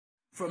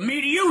From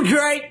me to you,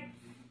 Drake.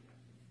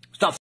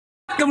 Stop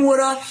f***ing with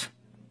us.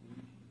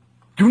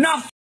 Do not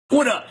f***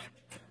 with us.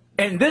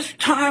 In this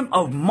time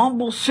of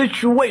mumble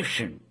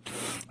situation,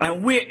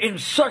 and we're in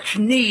such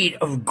need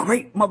of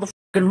great motherfucking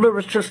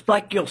lyricists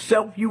like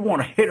yourself, you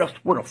want to hit us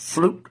with a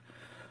flute?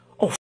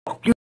 Oh,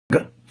 fuck you,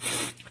 nigga.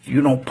 If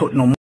you don't put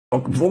no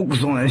motherfucking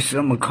vocals on this,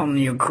 I'm gonna come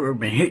to your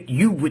crib and hit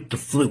you with the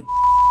flute.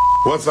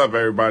 What's up,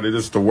 everybody?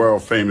 This is the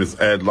world famous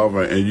Ed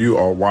Lover, and you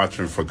are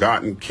watching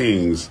Forgotten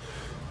Kings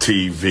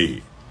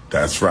TV.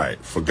 That's right,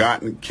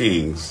 Forgotten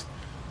Kings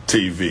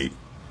TV.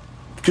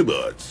 Come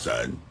on,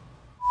 son.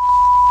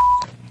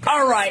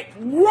 All right,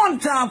 one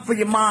time for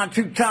your mind,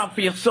 two times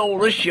for your soul.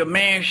 This your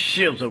man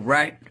Shizzle,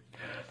 right?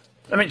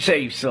 Let me tell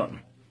you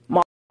something.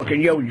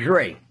 Motherfucking yo,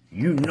 Dre,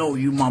 you know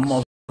you my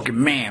motherfucking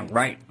man,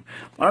 right?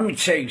 Well, let me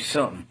tell you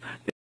something.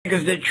 The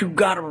niggas that you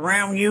got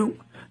around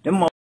you,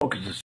 them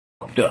motherfuckers is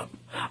fucked up.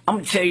 I'm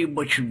gonna tell you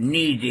what you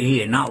need to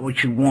hear, not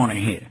what you want to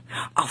hear.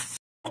 I fuck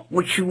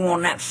with you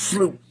on that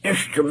flute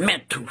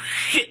instrumental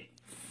shit.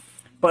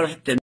 But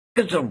if the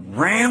niggas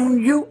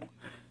around you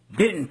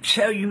didn't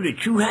tell you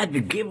that you had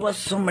to give us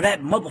some of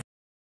that motherfucker,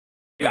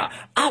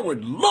 I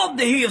would love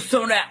to hear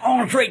some of that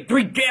Andre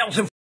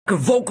 3000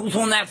 fucking vocals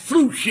on that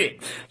flute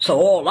shit. So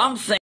all I'm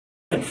saying,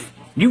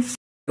 you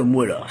fucking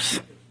with us.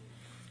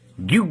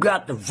 You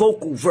got the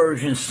vocal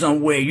version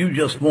somewhere. You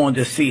just wanted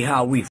to see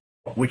how we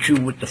fuck with you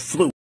with the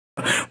flute.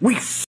 We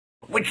fuck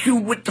with you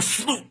with the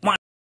flute, my nigga.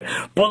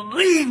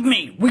 Believe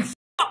me, we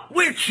fuck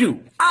with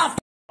you. I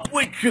fuck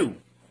with you.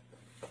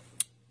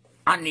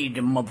 I need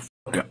the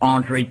motherfucking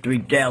Andre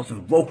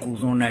 3000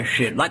 vocals on that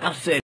shit. Like I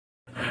said,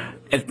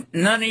 if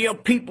none of your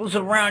peoples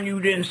around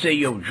you didn't say,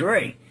 yo,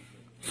 Dre,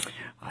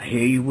 I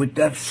hear you with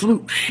that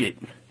flute shit,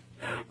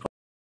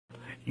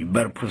 you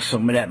better put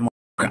some of that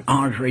motherfucking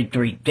Andre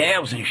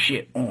 3000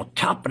 shit on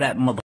top of that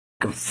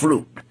motherfucking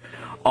flute.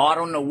 Oh, I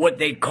don't know what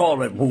they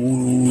call it,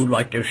 woo,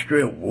 like the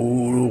strip,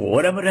 woo,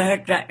 whatever the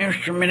heck that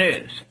instrument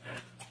is.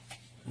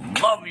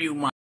 Love you,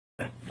 my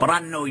nigga. But I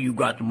know you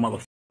got the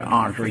motherfucking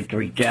Andre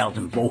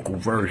 3000 vocal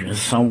version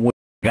somewhere.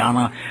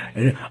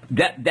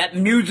 That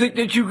music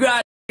that you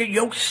got,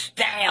 your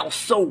style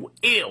so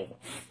ill.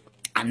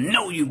 I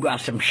know you got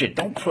some shit.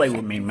 Don't play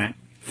with me, man.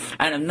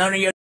 And if none of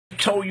you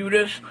told you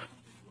this,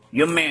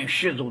 your man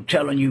Shizzle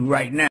telling you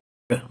right now,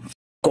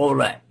 all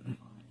that.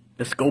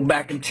 Let's go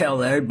back and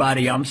tell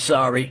everybody I'm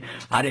sorry.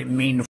 I didn't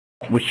mean to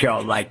f with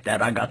y'all like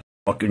that. I got the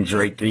fucking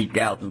Dre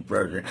 3000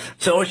 version.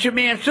 So it's your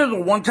man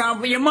Shizzle, one time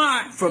for your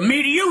mind. From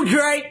me to you,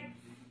 Dre.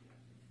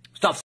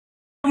 Stop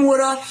f***ing with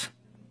us.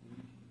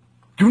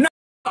 Do not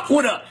f***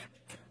 with us.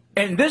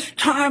 In this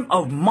time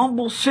of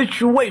mumble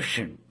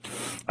situation,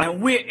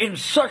 and we're in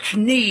such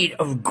need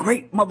of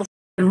great motherfucking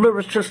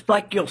lyricists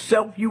like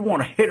yourself, you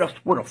want to hit us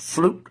with a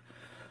flute?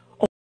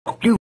 Oh,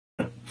 fuck you.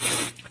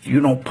 If you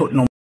don't put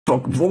no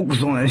fucking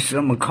vocals on this,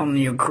 I'm gonna come to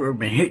your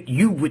crib and hit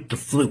you with the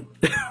flute.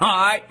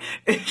 Alright?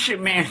 It's your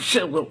man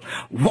Shizzle.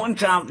 One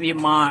time for your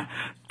mind,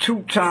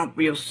 two times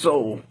for your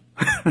soul.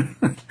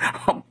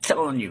 I'm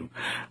telling you,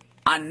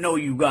 I know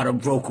you got a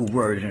vocal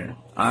version.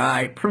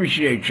 Alright?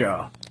 Appreciate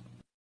y'all.